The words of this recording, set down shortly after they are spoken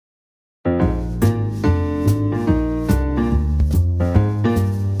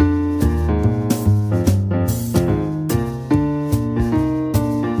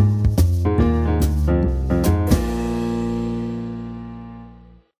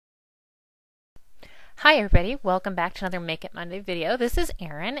Hi everybody, welcome back to another Make It Monday video. This is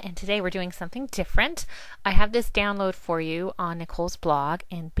Erin and today we're doing something different. I have this download for you on Nicole's blog,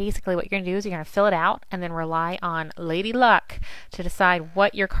 and basically what you're going to do is you're going to fill it out and then rely on Lady Luck to decide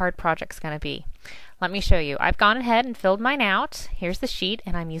what your card project's going to be. Let me show you. I've gone ahead and filled mine out. Here's the sheet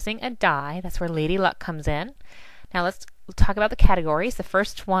and I'm using a die. That's where Lady Luck comes in. Now let's talk about the categories. The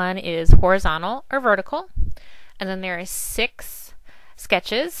first one is horizontal or vertical, and then there is 6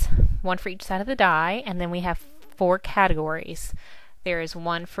 sketches, one for each side of the die, and then we have 4 categories. There is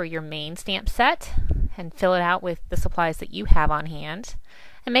one for your main stamp set, and fill it out with the supplies that you have on hand,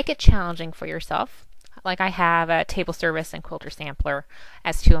 and make it challenging for yourself. Like I have a table service and quilter sampler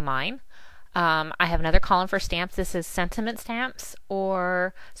as 2 of mine. I have another column for stamps. This is sentiment stamps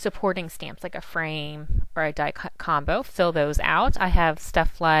or supporting stamps like a frame or a die cut combo. Fill those out. I have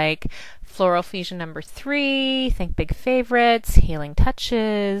stuff like Floral Fusion number 3, Think Big Favorites, Healing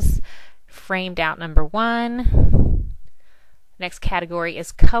Touches, Framed Out number 1. Next category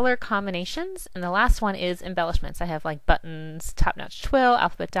is color combinations, and the last one is embellishments. I have like buttons, top notch twill,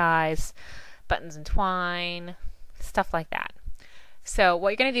 alphabet dies, buttons and twine, stuff like that. So what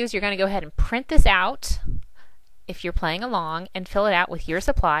you're going to do is you're going to go ahead and print this out if you're playing along and fill it out with your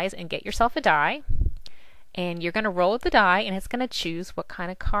supplies and get yourself a die. And you're going to roll with the die and it's going to choose what kind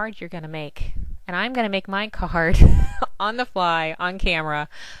of card you're going to make. And I'm going to make my card on the fly, on camera,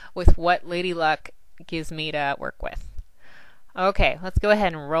 with what Lady Luck gives me to work with. Okay, let's go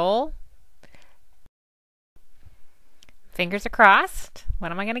ahead and roll. Fingers are crossed.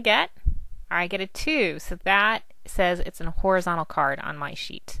 What am I going to get? I get a 2, so that says it's a horizontal card on my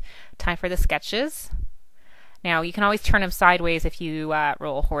sheet. Time for the sketches. Now you can always turn them sideways if you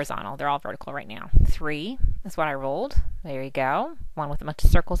roll horizontal. They're all vertical right now. 3 is what I rolled. There you go. One with a bunch of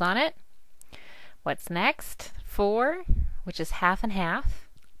circles on it. What's next? 4, which is half and half.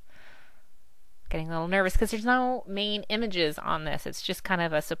 Getting a little nervous because there's no main images on this. It's just kind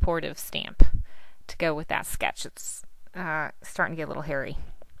of a supportive stamp to go with that sketch. It's starting to get a little hairy.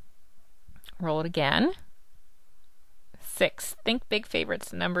 Roll it again. 6. Think Big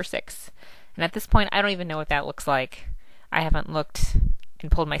Favorites, number 6. And at this point, I don't even know what that looks like. I haven't looked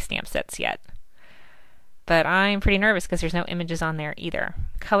and pulled my stamp sets yet. But I'm pretty nervous because there's no images on there either.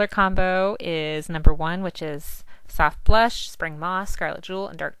 Color combo is number 1, which is Soft Blush, Spring Moss, Scarlet Jewel,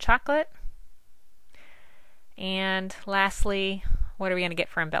 and Dark Chocolate. And lastly, what are we going to get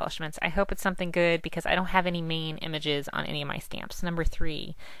for embellishments? I hope it's something good because I don't have any main images on any of my stamps. Number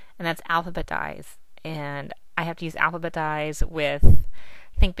 3, and that's alphabet dies. And I have to use alphabet dies with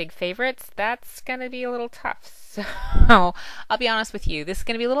Think Big Favorites. That's going to be a little tough. So I'll be honest with you. This is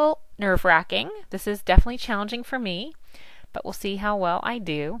going to be a little nerve-wracking. This is definitely challenging for me, but we'll see how well I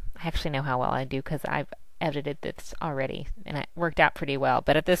do. I actually know how well I do because I've edited this already, and it worked out pretty well.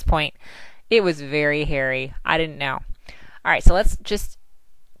 But at this point, it was very hairy. I didn't know. All right, so let's just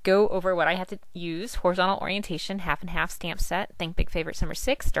go over what I had to use. Horizontal orientation, half and half stamp set. Think Big Favorites number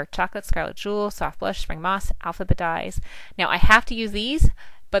 6, Dark Chocolate, Scarlet Jewel, Soft Blush, Spring Moss, alphabet dies. Now I have to use these,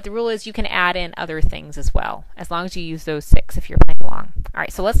 but the rule is you can add in other things as well, as long as you use those 6 if you're playing along. All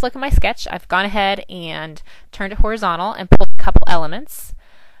right, so let's look at my sketch. I've gone ahead and turned it horizontal and pulled a couple elements.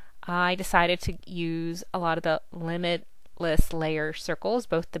 I decided to use a lot of the limitless layer circles,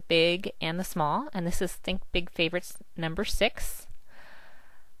 both the big and the small, and this is Think Big Favorites number 6.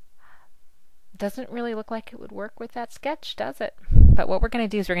 Doesn't really look like it would work with that sketch, does it? But what we're going to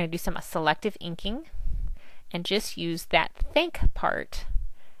do is we're going to do some selective inking and just use that think part,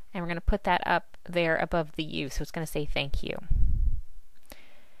 and we're going to put that up there above the U, so it's going to say thank you.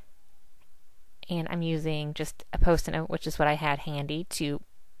 And I'm using just a Post-it note, which is what I had handy, to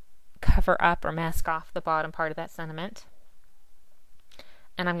cover up or mask off the bottom part of that sentiment.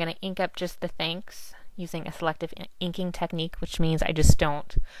 And I'm going to ink up just the thanks using a selective inking technique, which means I just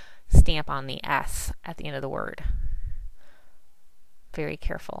don't stamp on the S at the end of the word. Very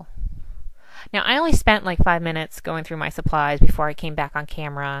careful. Now I only spent like 5 minutes going through my supplies before I came back on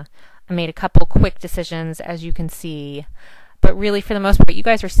camera. I made a couple quick decisions, as you can see, but really for the most part you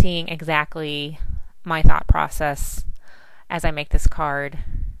guys are seeing exactly my thought process as I make this card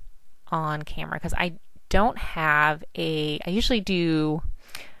on camera, because I don't have I usually do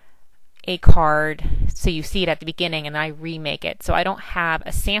a card so you see it at the beginning and then I remake it. So I don't have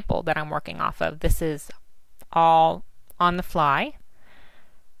a sample that I'm working off of. This is all on the fly.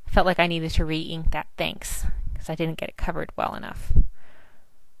 I felt like I needed to re-ink that thanks because I didn't get it covered well enough.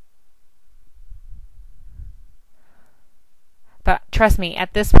 But trust me,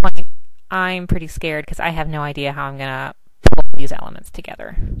 at this point I'm pretty scared because I have no idea how I'm going to pull these elements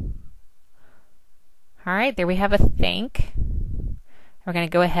together. Alright, there we have a thank. We're going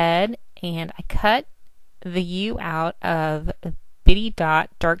to go ahead and I cut the U out of Bitty Dot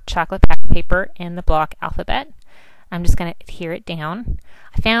dark chocolate pattern paper in the block alphabet. I'm just going to adhere it down.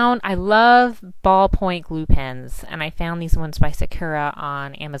 I love ballpoint glue pens, and I found these ones by Sakura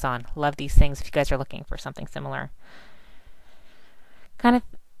on Amazon. Love these things if you guys are looking for something similar. Kind of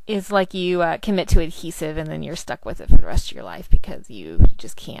is like you commit to adhesive and then you're stuck with it for the rest of your life because you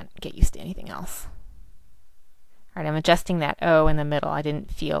just can't get used to anything else. All right, I'm adjusting that O in the middle. I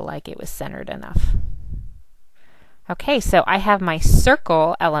didn't feel like it was centered enough. Okay, so I have my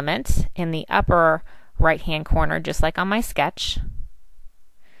circle element in the upper right-hand corner, just like on my sketch.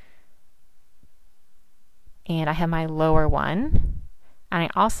 And I have my lower one. And I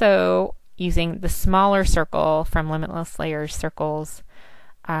also, using the smaller circle from Limitless Layers Circles,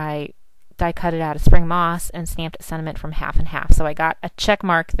 I die cut it out of spring moss and stamped it sentiment from half and half. So I got a check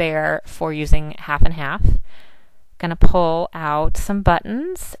mark there for using half and half. Gonna pull out some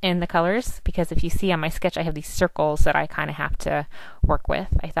buttons in the colors because if you see on my sketch I have these circles that I kind of have to work with.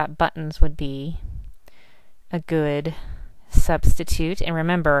 I thought buttons would be a good substitute. And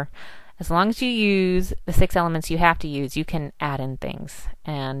remember, as long as you use the 6 elements you have to use, you can add in things.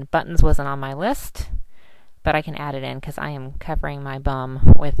 And buttons wasn't on my list, but I can add it in because I am covering my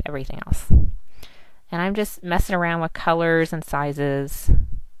bum with everything else. And I'm just messing around with colors and sizes.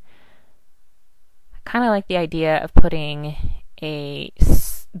 I kind of like the idea of putting a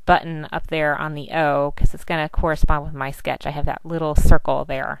button up there on the O because it's going to correspond with my sketch. I have that little circle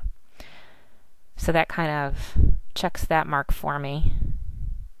there. So that kind of checks that mark for me.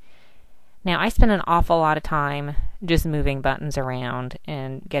 Now I spend an awful lot of time just moving buttons around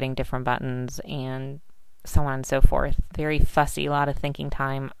and getting different buttons and so on and so forth. Very fussy, a lot of thinking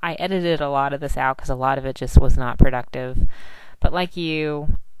time. I edited a lot of this out because a lot of it just was not productive. But like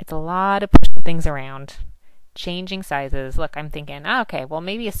you, it's a lot of pushing things around, changing sizes. Look, I'm thinking, okay, well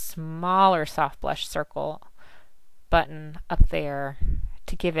maybe a smaller soft blush circle button up there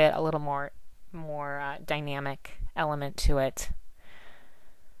to give it a little more dynamic element to it.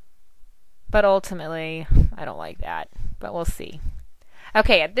 But ultimately, I don't like that. But we'll see.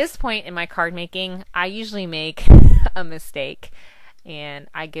 Okay, at this point in my card making, I usually make a mistake and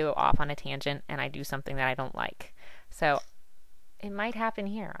I go off on a tangent and I do something that I don't like. So it might happen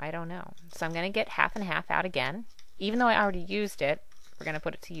here. I don't know. So I'm going to get half and half out again. Even though I already used it, we're going to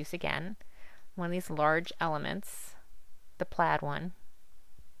put it to use again. One of these large elements, the plaid one.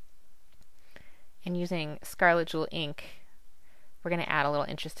 And using Scarlet Jewel ink, we're going to add a little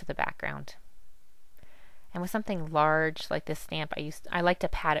interest to the background. And with something large like this stamp, I like to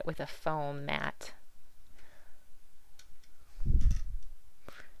pat it with a foam mat.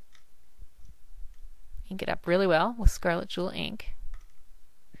 Ink it up really well with Scarlet Jewel ink.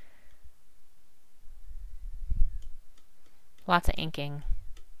 Lots of inking.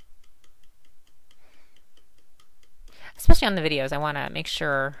 Especially on the videos, I want to make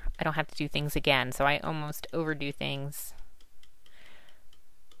sure I don't have to do things again, so I almost overdo things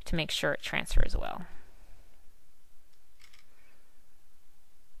to make sure it transfers well.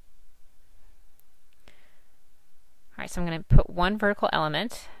 Alright, so I'm going to put one vertical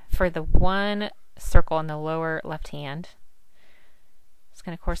element for the one circle in the lower left hand. It's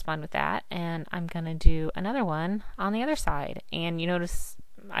going to correspond with that, and I'm going to do another one on the other side. And you notice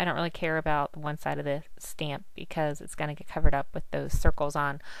I don't really care about one side of the stamp because it's going to get covered up with those circles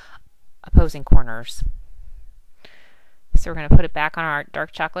on opposing corners. So we're going to put it back on our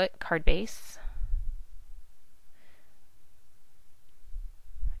dark chocolate card base.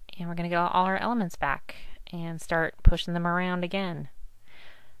 And we're going to get all our elements back and start pushing them around again.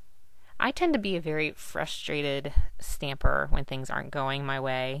 I tend to be a very frustrated stamper when things aren't going my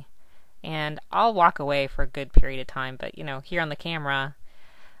way. And I'll walk away for a good period of time, but you know, here on the camera,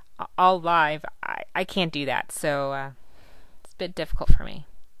 all live, I can't do that. So it's a bit difficult for me.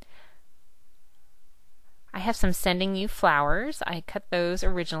 I have some Sending You flowers. I cut those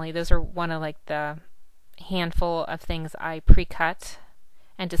originally. Those are one of like the handful of things I pre-cut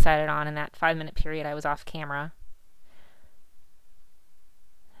and decided on in that 5-minute period I was off camera.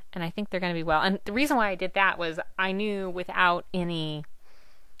 And I think they're going to be well. And the reason why I did that was I knew without any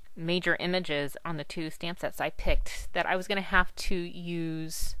major images on the 2 stamp sets I picked that I was going to have to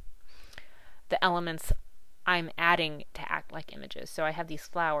use the elements I'm adding to act like images. So I have these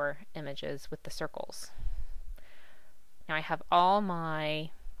flower images with the circles. Now I have all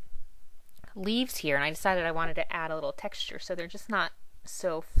my leaves here, and I decided I wanted to add a little texture so they're just not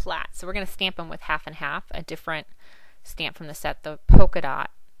so flat. So we're going to stamp them with half and half, a different stamp from the set, the polka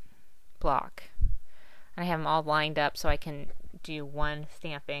dot block. I have them all lined up so I can do one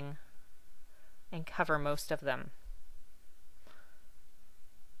stamping and cover most of them.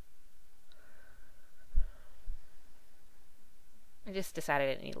 I just decided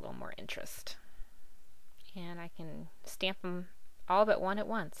it needed a little more interest. And I can stamp them all but one at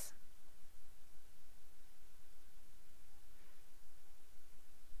once.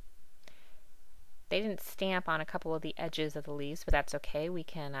 They didn't stamp on a couple of the edges of the leaves, but that's okay. We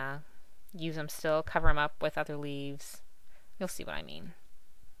can use them still, cover them up with other leaves. You'll see what I mean.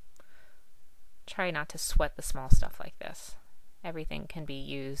 Try not to sweat the small stuff like this. Everything can be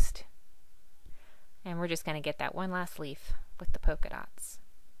used. And we're just going to get that one last leaf with the polka dots.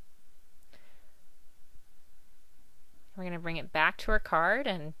 We're going to bring it back to our card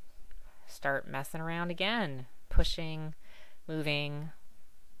and start messing around again. Pushing, moving,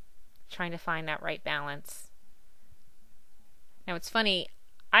 trying to find that right balance. Now it's funny,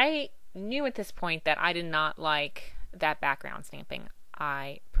 I knew at this point that I did not like that background stamping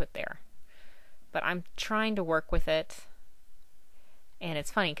I put there. But I'm trying to work with it. And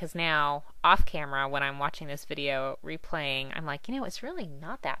it's funny because now, off camera, when I'm watching this video, replaying, I'm like, it's really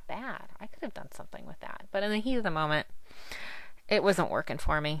not that bad. I could have done something with that. But in the heat of the moment, it wasn't working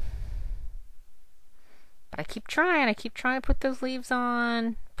for me. But I keep trying. I keep trying to put those leaves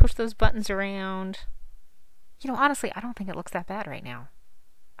on, push those buttons around. Honestly, I don't think it looks that bad right now.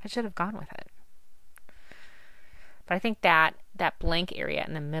 I should have gone with it. But I think that blank area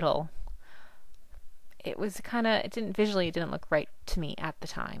in the middle, it didn't look right to me at the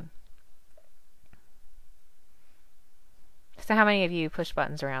time. So how many of you push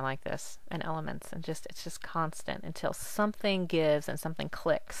buttons around like this and elements and it's just constant until something gives and something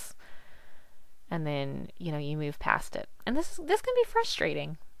clicks, and then you move past it? And this can be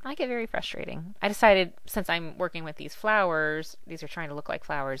frustrating. I get very frustrating. I decided, since I'm working with these flowers, these are trying to look like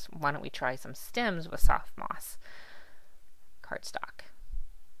flowers, why don't we try some stems with soft moss cardstock?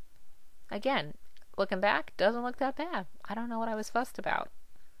 Again, looking back, doesn't look that bad. I don't know what I was fussed about.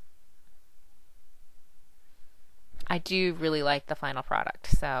 I do really like the final product,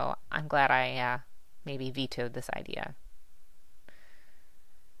 so I'm glad I maybe vetoed this idea.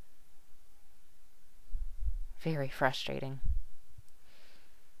 Very frustrating.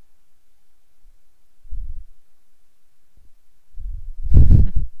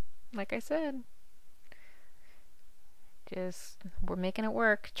 Like I said, we're making it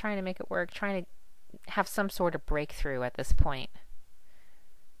work, trying to make it work, trying to have some sort of breakthrough at this point.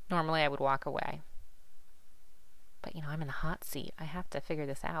 Normally I would walk away. But I'm in the hot seat. I have to figure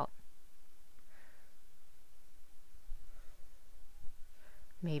this out.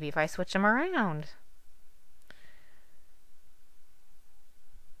 Maybe if I switch them around.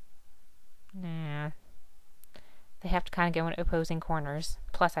 Nah. They have to kind of go in opposing corners.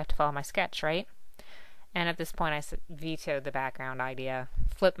 Plus I have to follow my sketch, right? And at this point I vetoed the background idea.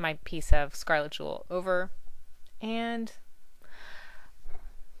 Flipped my piece of Scarlet Jewel over and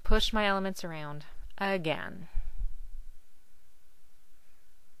pushed my elements around again.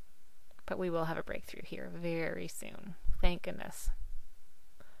 But we will have a breakthrough here very soon. Thank goodness.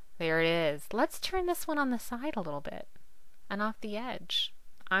 There it is. Let's turn this one on the side a little bit and off the edge.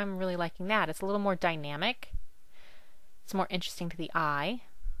 I'm really liking that. It's a little more dynamic. It's more interesting to the eye.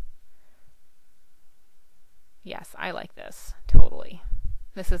 Yes, I like this. Totally.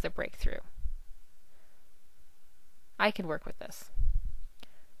 This is a breakthrough. I could work with this.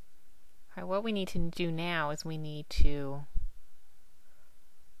 All right, what we need to do now is we need to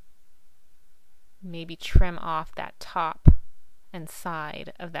maybe trim off that top and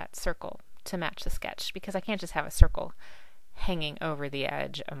side of that circle to match the sketch, because I can't just have a circle hanging over the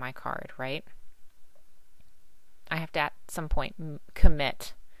edge of my card, right? I have to at some point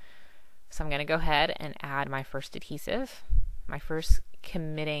commit. So I'm going to go ahead and add my first adhesive, my first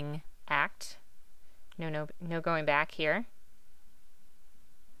committing act. No going back here.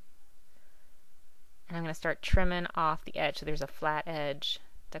 And I'm going to start trimming off the edge so there's a flat edge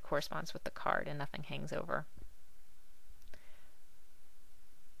that corresponds with the card and nothing hangs over.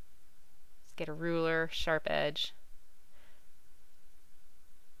 Let's get a ruler, sharp edge,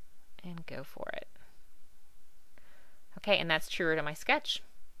 and go for it. Okay, and that's truer to my sketch.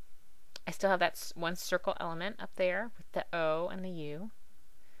 I still have that one circle element up there with the O and the U,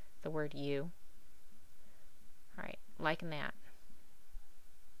 the word U. All right, liking that.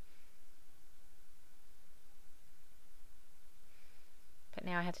 But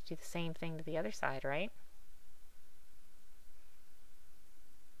now I have to do the same thing to the other side, right?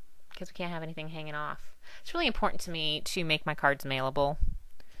 Because we can't have anything hanging off. It's really important to me to make my cards mailable.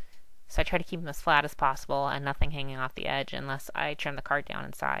 So I try to keep them as flat as possible and nothing hanging off the edge unless I trim the card down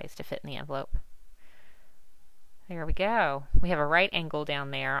in size to fit in the envelope. There we go. We have a right angle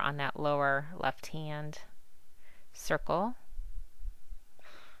down there on that lower left hand circle.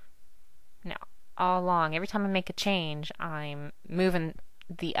 Now, all along. Every time I make a change, I'm moving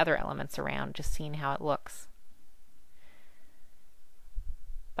the other elements around, just seeing how it looks.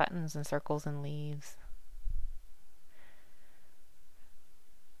 Buttons and circles and leaves.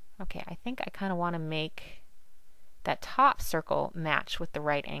 Okay, I think I kind of want to make that top circle match with the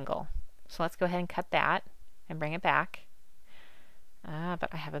right angle. So let's go ahead and cut that and bring it back. But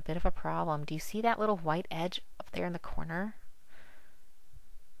I have a bit of a problem. Do you see that little white edge up there in the corner?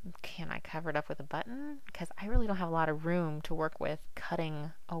 Can I cover it up with a button? Because I really don't have a lot of room to work with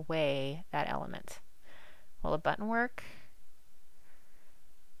cutting away that element. Will a button work?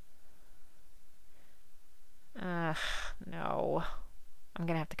 No. I'm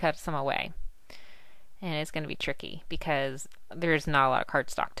going to have to cut some away. And it's going to be tricky because there's not a lot of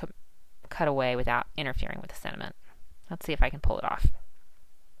cardstock to cut away without interfering with the sentiment. Let's see if I can pull it off.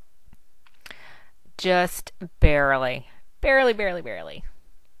 Just barely. Barely.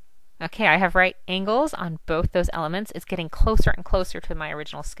 Okay, I have right angles on both those elements. It's getting closer and closer to my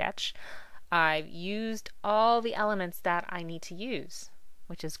original sketch. I've used all the elements that I need to use,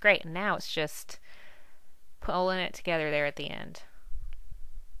 which is great. And now it's just pulling it together there at the end.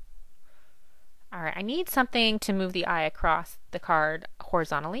 Alright, I need something to move the eye across the card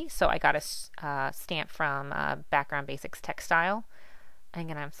horizontally, so I got a stamp from Background Basics Textile. I'm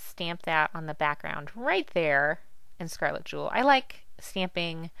going to stamp that on the background right there in Scarlet Jewel. I like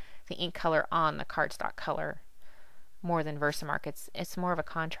stamping the ink color on the cardstock color more than Versamark. It's more of a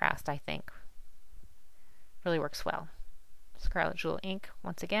contrast, I think. Really works well. Scarlet Jewel ink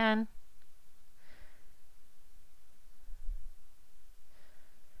once again.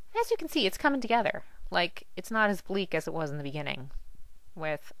 As you can see, it's coming together. Like, it's not as bleak as it was in the beginning.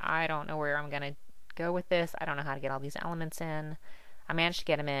 With, I don't know where I'm going to go with this. I don't know how to get all these elements in. I managed to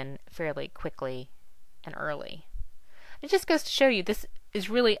get them in fairly quickly and early. It just goes to show you this is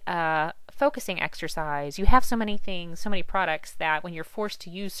really a focusing exercise. You have so many things, so many products that when you're forced to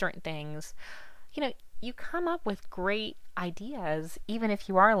use certain things, you know, you come up with great ideas even if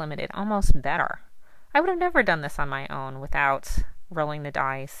you are limited, almost better. I would have never done this on my own without rolling the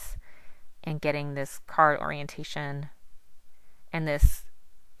dice and getting this card orientation and this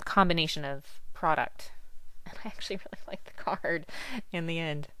combination of product. And I actually really like the card in the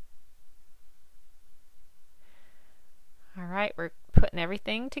end. Alright, we're putting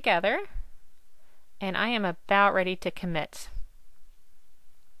everything together and I am about ready to commit.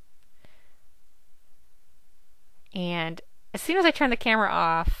 And as soon as I turned the camera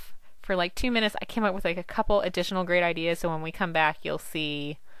off, for like 2 minutes, I came up with like a couple additional great ideas, so when we come back, you'll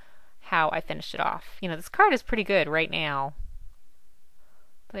see how I finished it off. You know, this card is pretty good right now.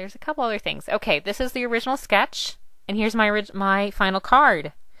 But there's a couple other things. Okay, this is the original sketch, and here's my final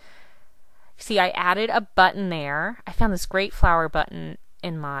card. See, I added a button there. I found this great flower button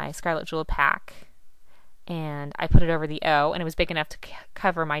in my Scarlet Jewel pack, and I put it over the O, and it was big enough to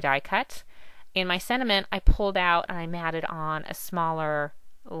cover my die cut. In my sentiment, I pulled out and I matted on a smaller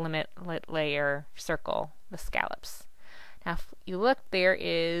limit layer circle, the scallops. Now if you look, we're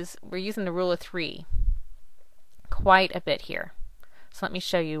using the rule of 3 quite a bit here. So let me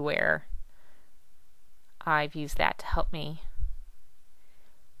show you where I've used that to help me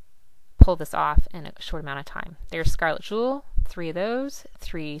pull this off in a short amount of time. There's Scarlet Jewel, 3 of those,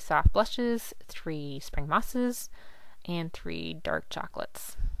 3 soft blushes, 3 spring mosses, and 3 dark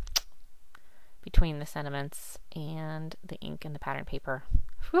chocolates between the sentiments and the ink and the pattern paper.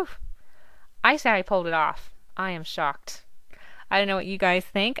 Whew. I say I pulled it off. I am shocked. I don't know what you guys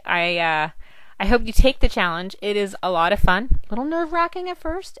think. I hope you take the challenge. It is a lot of fun. A little nerve-wracking at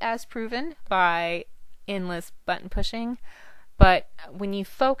first, as proven by endless button pushing. But when you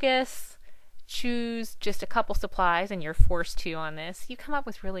focus, choose just a couple supplies, and you're forced to on this, you come up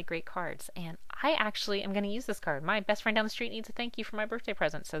with really great cards. And I actually am going to use this card. My best friend down the street needs a thank you for my birthday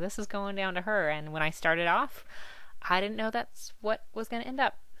present, so this is going down to her. And when I started off, I didn't know that's what was going to end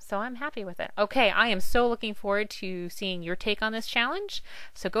up. So I'm happy with it. Okay, I am so looking forward to seeing your take on this challenge.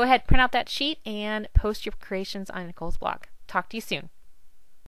 So go ahead, print out that sheet, and post your creations on Nicole's blog. Talk to you soon.